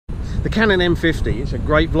The Canon M50, it's a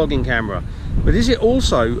great vlogging camera, but is it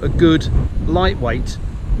also a good lightweight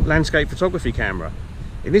landscape photography camera?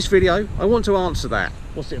 In this video, I want to answer that.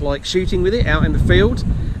 What's it like shooting with it out in the field?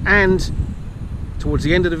 And towards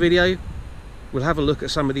the end of the video, we'll have a look at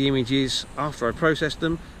some of the images after I processed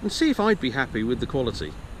them and see if I'd be happy with the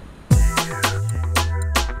quality.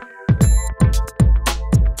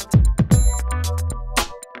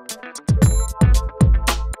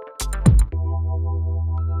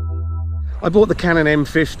 I bought the Canon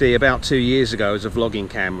M50 about 2 years ago as a vlogging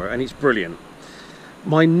camera, and it's brilliant.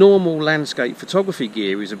 My normal landscape photography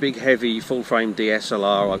gear is a big heavy full frame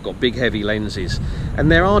DSLR. I've got big heavy lenses,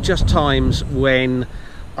 and there are just times when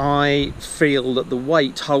I feel that the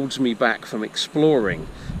weight holds me back from exploring.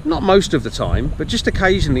 Not most of the time, but just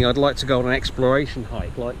occasionally I'd like to go on an exploration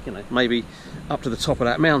hike, like, you know, maybe up to the top of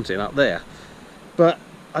that mountain up there. But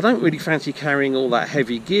I don't really fancy carrying all that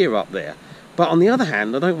heavy gear up there. But on the other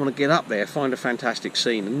hand, I don't want to get up there, find a fantastic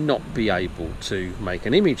scene and not be able to make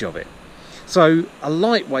an image of it. So a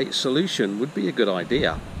lightweight solution would be a good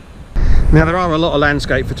idea. Now, there are a lot of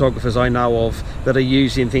landscape photographers I know of that are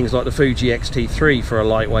using things like the Fuji X-T3 for a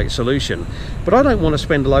lightweight solution, but I don't want to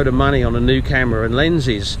spend a load of money on a new camera and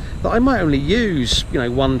lenses that I might only use, you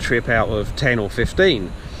know, one trip out of 10 or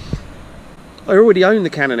 15. I already own the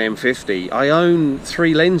Canon M50. I own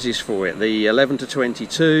 3 lenses for it, the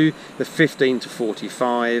 11-22, the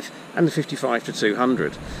 15-45 and the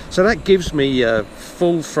 55-200. So that gives me a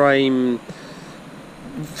full frame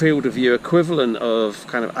field of view equivalent of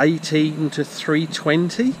kind of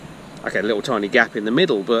 18-320. Okay, a little tiny gap in the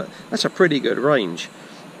middle, but that's a pretty good range.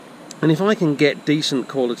 And if I can get decent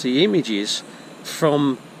quality images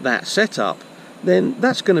from that setup, then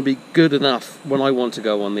that's going to be good enough when I want to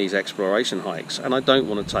go on these exploration hikes, and I don't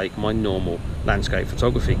want to take my normal landscape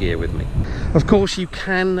photography gear with me. Of course, you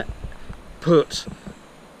can put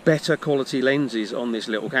better quality lenses on this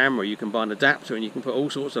little camera. You can buy an adapter and you can put all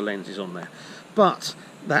sorts of lenses on there, but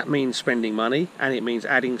that means spending money, and it means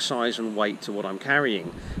adding size and weight to what I'm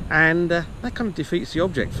carrying, and that kind of defeats the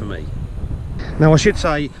object for me. Now, I should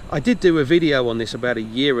say I did do a video on this about a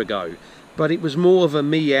year ago, but it was more of a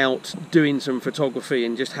me out doing some photography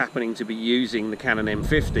and just happening to be using the Canon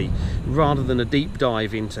M50 rather than a deep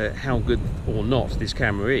dive into how good or not this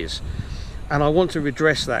camera is. And I want to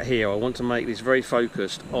redress that here. I want to make this very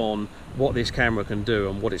focused on what this camera can do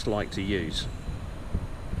and what it's like to use.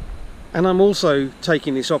 And I'm also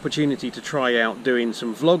taking this opportunity to try out doing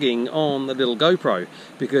some vlogging on the little GoPro,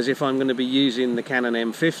 because if I'm going to be using the Canon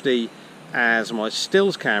M50 as my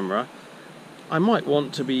stills camera, I might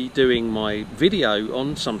want to be doing my video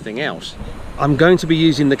on something else. I'm going to be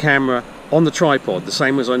using the camera on the tripod the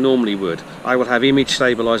same as I normally would. I will have image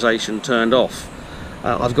stabilization turned off.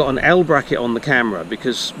 I've got an L bracket on the camera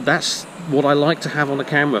because that's what I like to have on a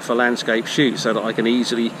camera for landscape shoots, so that I can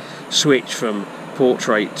easily switch from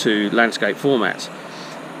portrait to landscape formats.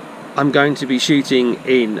 I'm going to be shooting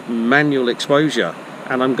in manual exposure,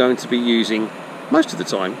 and I'm going to be using, most of the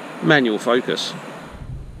time, manual focus.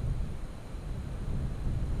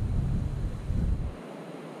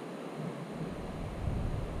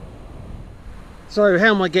 So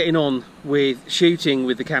how am I getting on with shooting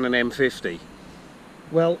with the Canon M50?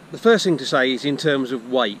 Well, the first thing to say is in terms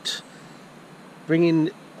of weight. Bringing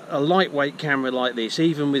a lightweight camera like this,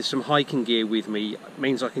 even with some hiking gear with me,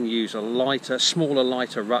 means I can use a lighter, smaller,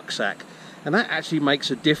 lighter rucksack. And that actually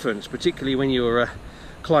makes a difference, particularly when you're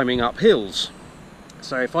climbing up hills.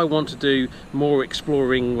 So if I want to do more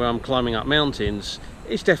exploring where I'm climbing up mountains,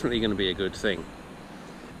 it's definitely going to be a good thing.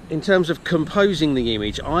 In terms of composing the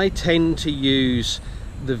image, I tend to use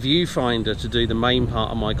the viewfinder to do the main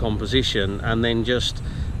part of my composition, and then just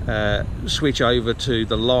switch over to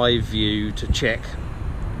the live view to check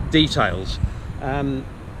details.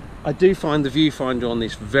 I do find the viewfinder on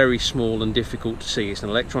this very small and difficult to see. It's an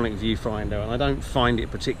electronic viewfinder, and I don't find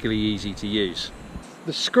it particularly easy to use.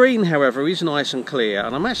 The screen, however, is nice and clear,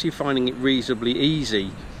 and I'm actually finding it reasonably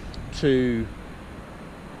easy to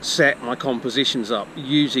set my compositions up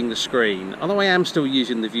using the screen, although I am still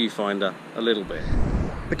using the viewfinder a little bit.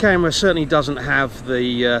 The camera certainly doesn't have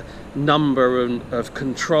the number of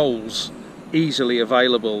controls easily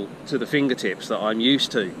available to the fingertips that I'm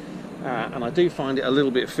used to, and I do find it a little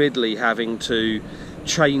bit fiddly having to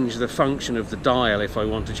change the function of the dial if I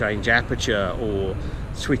want to change aperture or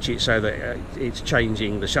switch it so that it's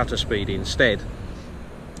changing the shutter speed instead.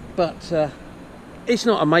 But it's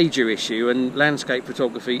not a major issue, and landscape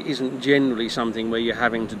photography isn't generally something where you're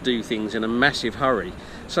having to do things in a massive hurry,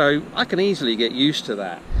 so I can easily get used to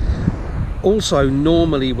that. Also,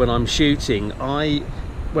 normally when I'm shooting, I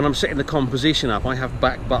when I'm setting the composition up, I have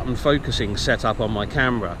back button focusing set up on my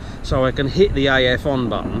camera, so I can hit the AF on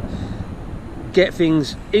button, get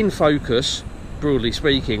things in focus, broadly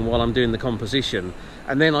speaking, while I'm doing the composition,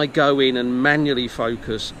 and then I go in and manually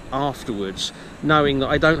focus afterwards, knowing that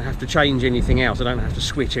I don't have to change anything else, I don't have to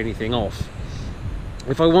switch anything off.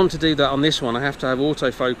 If I want to do that on this one, I have to have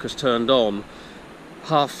autofocus turned on,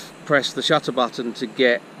 half press the shutter button to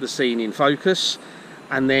get the scene in focus,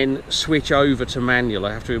 and then switch over to manual.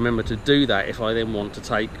 I have to remember to do that if I then want to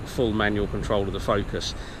take full manual control of the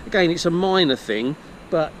focus. Again, it's a minor thing,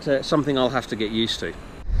 but something I'll have to get used to.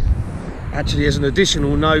 Actually, as an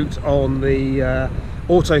additional note on the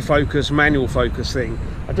autofocus, manual focus thing,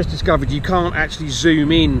 I just discovered you can't actually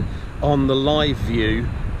zoom in on the live view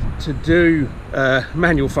to do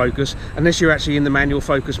manual focus unless you're actually in the manual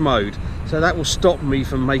focus mode. So that will stop me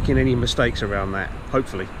from making any mistakes around that,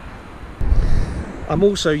 hopefully. I'm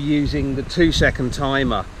also using the 2-second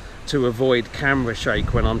timer to avoid camera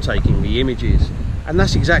shake when I'm taking the images, and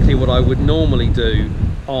that's exactly what I would normally do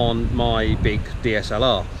on my big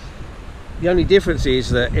DSLR. The only difference is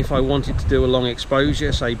that if I wanted to do a long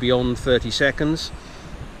exposure, say beyond 30 seconds,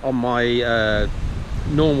 on my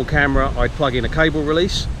normal camera I'd plug in a cable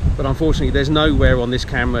release, but unfortunately there's nowhere on this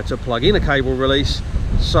camera to plug in a cable release,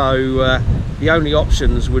 so the only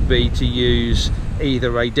options would be to use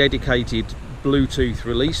either a dedicated Bluetooth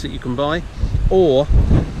release that you can buy, or,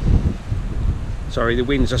 sorry, the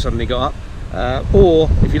winds just suddenly got up, or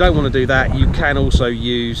if you don't want to do that, you can also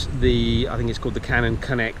use the, I think it's called the Canon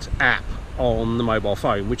Connect app on the mobile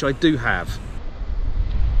phone, which I do have.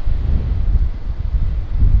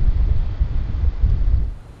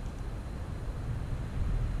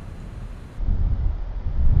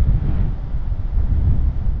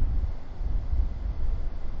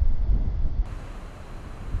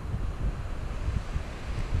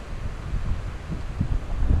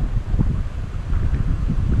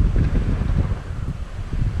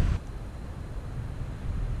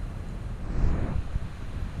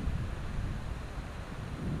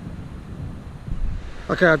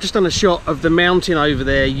 Okay, I've just done a shot of the mountain over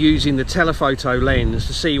there using the telephoto lens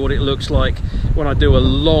to see what it looks like when I do a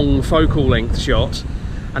long focal length shot.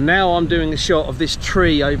 And now I'm doing a shot of this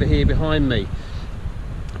tree over here behind me.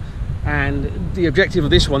 And the objective of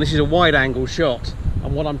this one, this is a wide angle shot.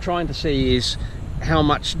 And what I'm trying to see is how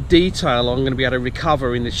much detail I'm going to be able to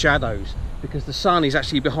recover in the shadows, because the sun is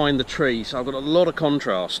actually behind the tree. So I've got a lot of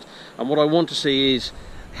contrast. And what I want to see is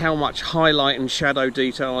how much highlight and shadow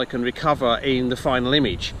detail I can recover in the final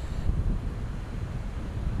image.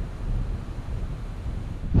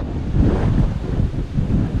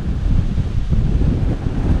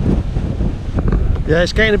 Yeah,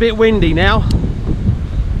 it's getting a bit windy now.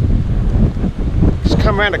 Just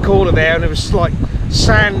come around the corner there and there was like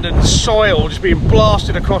sand and soil just being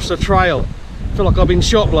blasted across the trail. I feel like I've been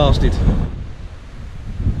shot blasted.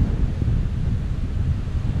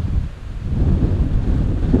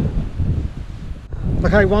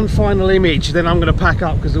 Okay, one final image, then I'm going to pack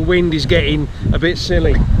up because the wind is getting a bit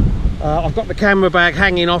silly. I've got the camera bag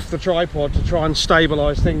hanging off the tripod to try and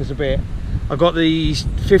stabilise things a bit. I've got the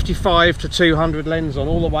 55 to 200 lens on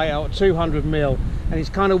all the way out at 200mm, and it's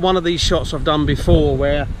kind of one of these shots I've done before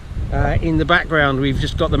where in the background we've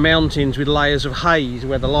just got the mountains with layers of haze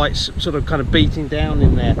where the light's sort of kind of beating down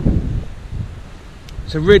in there.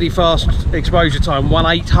 It's a really fast exposure time,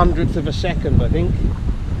 1/800th of a second I think.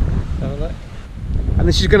 And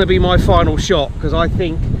this is going to be my final shot because I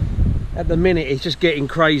think at the minute it's just getting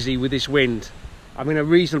crazy with this wind. I'm in a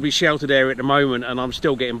reasonably sheltered area at the moment and I'm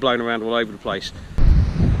still getting blown around all over the place.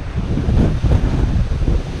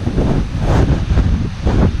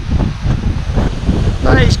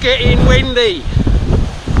 It's getting windy.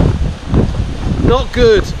 Not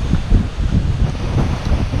good.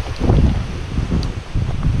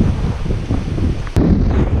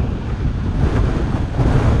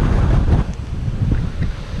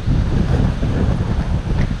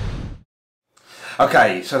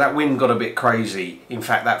 Okay, so that wind got a bit crazy. In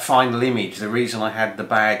fact, that final image, the reason I had the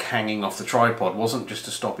bag hanging off the tripod wasn't just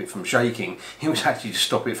to stop it from shaking, it was actually to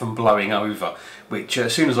stop it from blowing over, which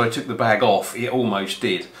as soon as I took the bag off, it almost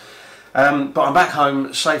did. But I'm back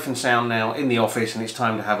home, safe and sound now, in the office, and it's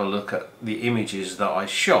time to have a look at the images that I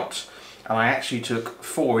shot. And I actually took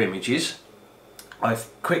 4 images. I've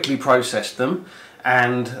quickly processed them,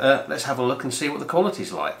 and let's have a look and see what the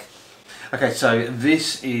quality's like. Okay, so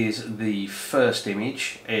this is the first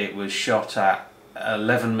image. It was shot at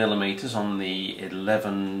 11mm on the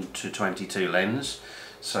 11 to 22 lens,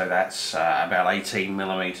 so that's about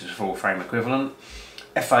 18mm full frame equivalent.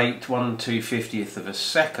 f8 1/250th of a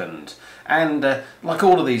second, and like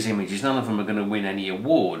all of these images, none of them are going to win any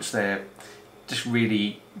awards. They're just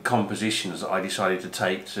really compositions that I decided to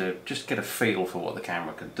take to just get a feel for what the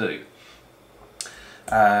camera could do.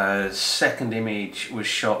 Second image was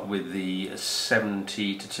shot with the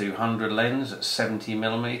 70-200 lens at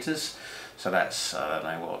 70mm, so that's, I don't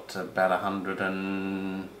know what, about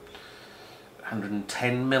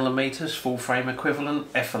 110mm full frame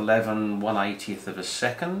equivalent, f11 1/80th of a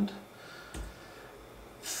second.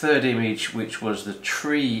 Third image, which was the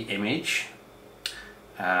tree image,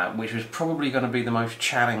 which was probably going to be the most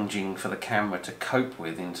challenging for the camera to cope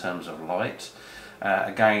with in terms of light.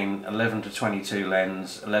 Again, 11-22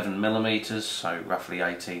 lens, 11mm, so roughly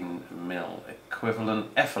 18mm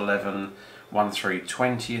equivalent, f11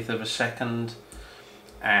 1/320th of a second,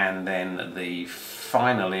 and then the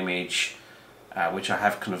final image, which I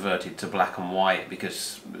have converted to black and white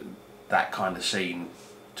because that kind of scene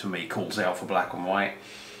to me calls out for black and white.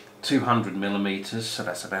 200mm, so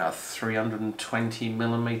that's about a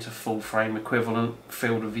 320mm full frame equivalent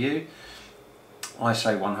field of view.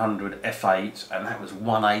 ISO 100 f8, and that was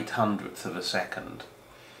 1/800th of a second.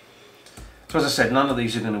 So as I said, none of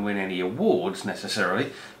these are going to win any awards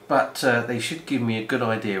necessarily, but they should give me a good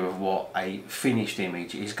idea of what a finished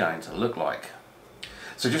image is going to look like.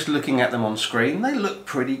 So just looking at them on screen, they look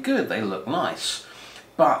pretty good, they look nice.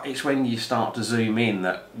 But it's when you start to zoom in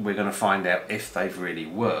that we're going to find out if they've really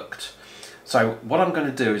worked. So what I'm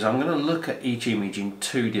going to do is I'm going to look at each image in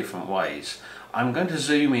two different ways. I'm going to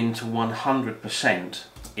zoom into 100%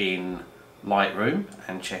 in Lightroom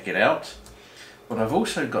and check it out. But I've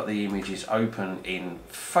also got the images open in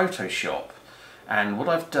Photoshop. And what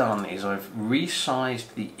I've done is I've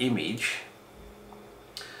resized the image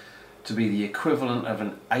to be the equivalent of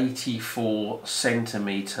an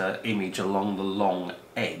 84cm image along the long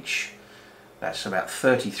edge. That's about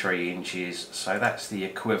 33 inches, so that's the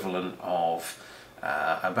equivalent of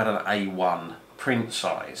about an A1 print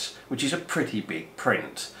size, which is a pretty big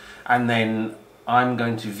print. And then I'm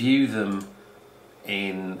going to view them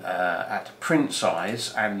in at print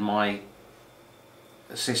size, and my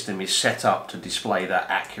system is set up to display that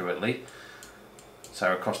accurately.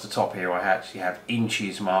 So across the top here I actually have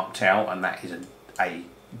inches marked out, and that is a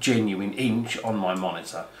genuine inch on my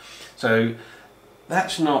monitor. So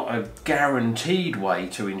that's not a guaranteed way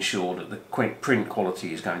to ensure that the print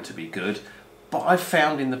quality is going to be good, but I've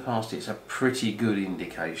found in the past it's a pretty good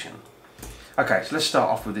indication. Okay, so let's start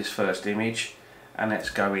off with this first image, and let's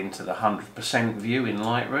go into the 100% view in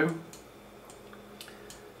Lightroom.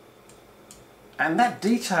 And that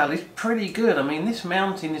detail is pretty good. I mean, this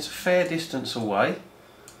mountain is a fair distance away.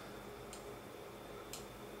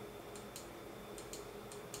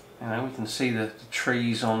 You know, we can see the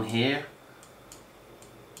trees on here.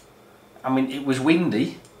 I mean, it was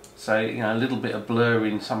windy, so you know, a little bit of blur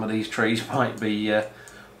in some of these trees might be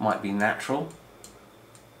natural.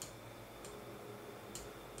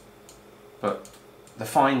 But the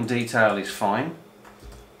fine detail is fine.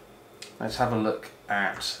 Let's have a look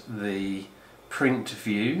at the print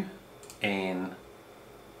view in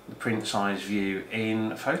the print size view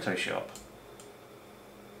in Photoshop,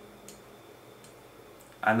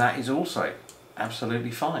 and that is also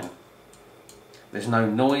absolutely fine. There's no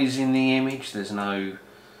noise in the image, there's no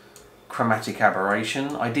chromatic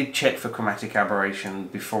aberration. I did check for chromatic aberration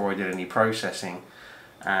before I did any processing,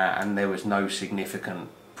 and there was no significant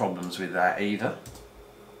problems with that either.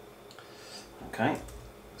 Okay,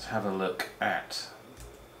 let's have a look at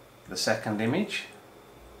the second image,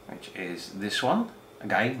 which is this one.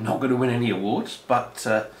 Again, not going to win any awards, but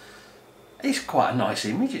it's quite a nice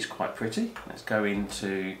image, it's quite pretty. Let's go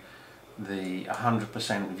into the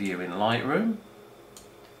 100% view in Lightroom.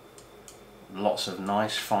 Lots of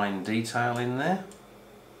nice fine detail in there.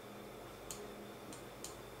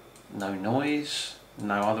 No noise,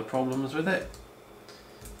 no other problems with it.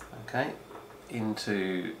 Okay,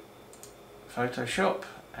 into Photoshop,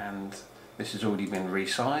 and this has already been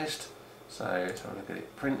resized, so let's have a look at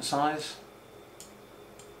it, print size.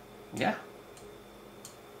 Yeah,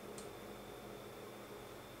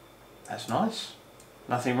 that's nice,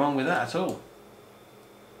 nothing wrong with that at all.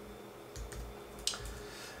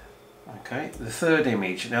 Okay, the third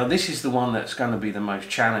image, now this is the one that's going to be the most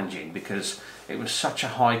challenging because it was such a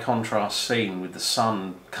high contrast scene with the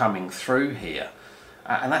sun coming through here,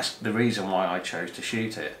 and that's the reason why I chose to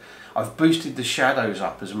shoot it. I've boosted the shadows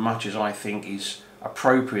up as much as I think is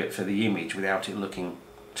appropriate for the image without it looking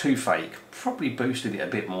too fake. Probably boosted it a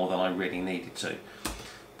bit more than I really needed to.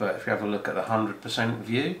 But if you have a look at the 100%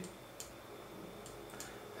 view,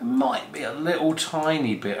 there might be a little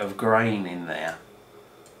tiny bit of grain in there.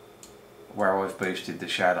 where I've boosted the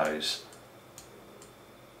shadows.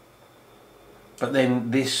 But then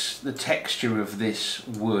the texture of this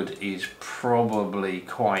wood is probably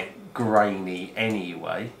quite grainy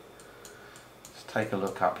anyway. Let's take a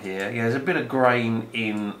look up here. Yeah, there's a bit of grain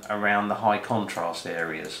in around the high contrast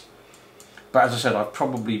areas. But as I said, I've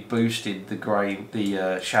probably boosted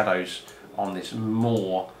the shadows on this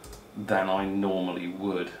more than I normally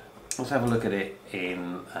would. Let's have a look at it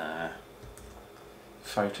in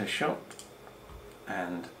Photoshop,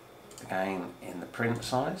 and again in the print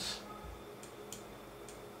size.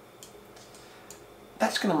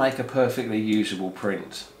 That's going to make a perfectly usable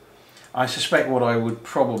print. I suspect what I would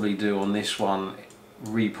probably do on this one,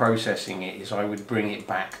 reprocessing it, is I would bring it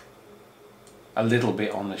back a little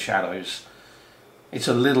bit on the shadows. It's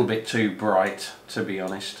a little bit too bright, to be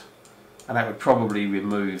honest, and that would probably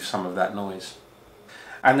remove some of that noise.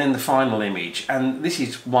 And then the final image, and this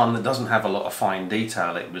is one that doesn't have a lot of fine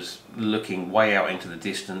detail. It was looking way out into the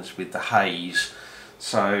distance with the haze.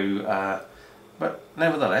 So, but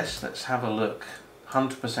nevertheless, let's have a look.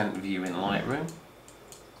 100% view in Lightroom,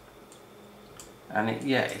 and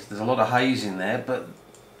there's a lot of haze in there, but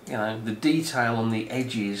you know, the detail on the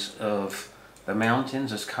edges of the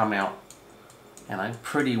mountains has come out, you know,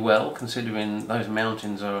 pretty well, considering those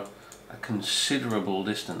mountains are a considerable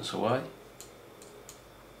distance away.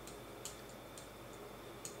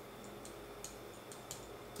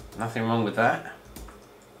 Nothing wrong with that.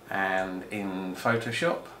 And in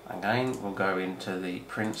Photoshop, again, we'll go into the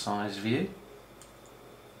print size view.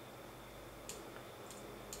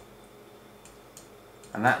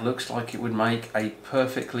 And that looks like it would make a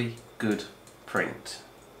perfectly good print.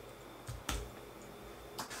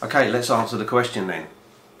 Okay, let's answer the question then.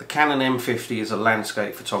 The Canon M50 is a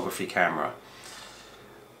landscape photography camera.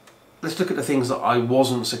 Let's look at the things that I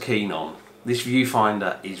wasn't so keen on. This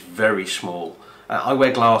viewfinder is very small. I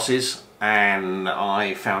wear glasses and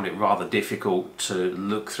I found it rather difficult to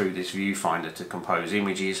look through this viewfinder to compose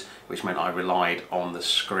images, which meant I relied on the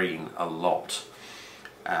screen a lot.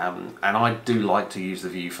 And I do like to use the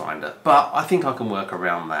viewfinder, but I think I can work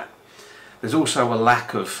around that. There's also a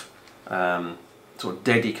lack of sort of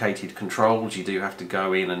dedicated controls. You do have to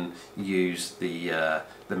go in and use the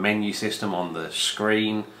menu system on the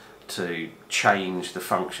screen to change the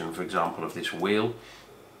function, for example, of this wheel.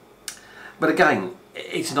 But again,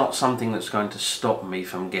 it's not something that's going to stop me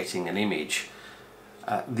from getting an image.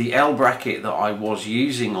 The L bracket that I was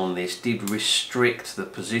using on this did restrict the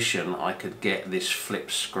position I could get this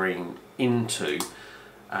flip screen into,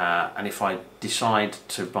 and if I decide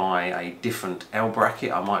to buy a different L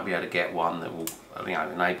bracket, I might be able to get one that will, you know,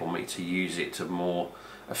 enable me to use it to more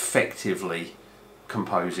effectively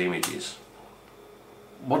compose images.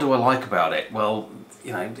 What do I like about it? Well,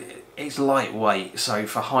 you know, it's lightweight, so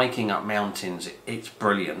for hiking up mountains it's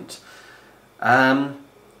brilliant.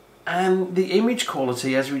 And the image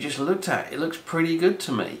quality, as we just looked at, it looks pretty good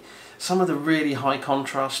to me. Some of the really high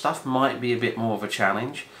contrast stuff might be a bit more of a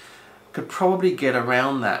challenge. Could probably get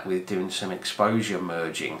around that with doing some exposure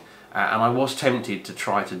merging. And I was tempted to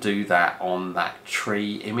try to do that on that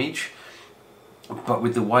tree image. But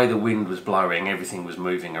with the way the wind was blowing, everything was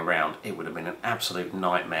moving around, it would have been an absolute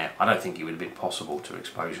nightmare. I don't think it would have been possible to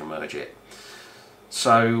exposure merge it.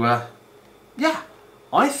 So, yeah.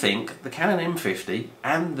 I think the Canon M50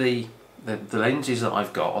 and the lenses that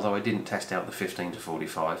I've got, although I didn't test out the 15 to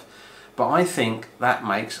 45, but I think that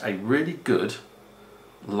makes a really good,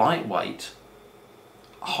 lightweight,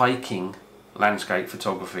 hiking landscape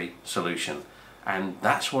photography solution. And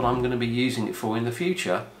that's what I'm going to be using it for in the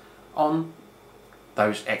future on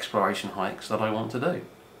those exploration hikes that I want to do.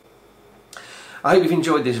 I hope you've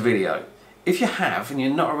enjoyed this video. If you have and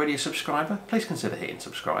you're not already a subscriber, please consider hitting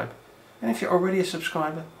subscribe. And if you're already a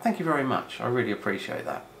subscriber, thank you very much. I really appreciate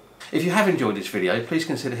that. If you have enjoyed this video, please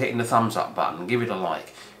consider hitting the thumbs up button, give it a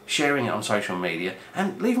like, sharing it on social media,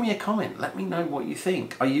 and leave me a comment. Let me know what you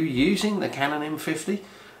think. Are you using the Canon M50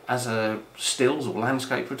 as a stills or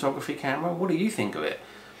landscape photography camera? What do you think of it?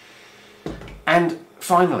 And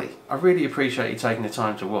finally, I really appreciate you taking the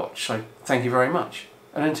time to watch, so thank you very much.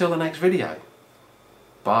 And until the next video,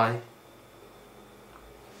 bye.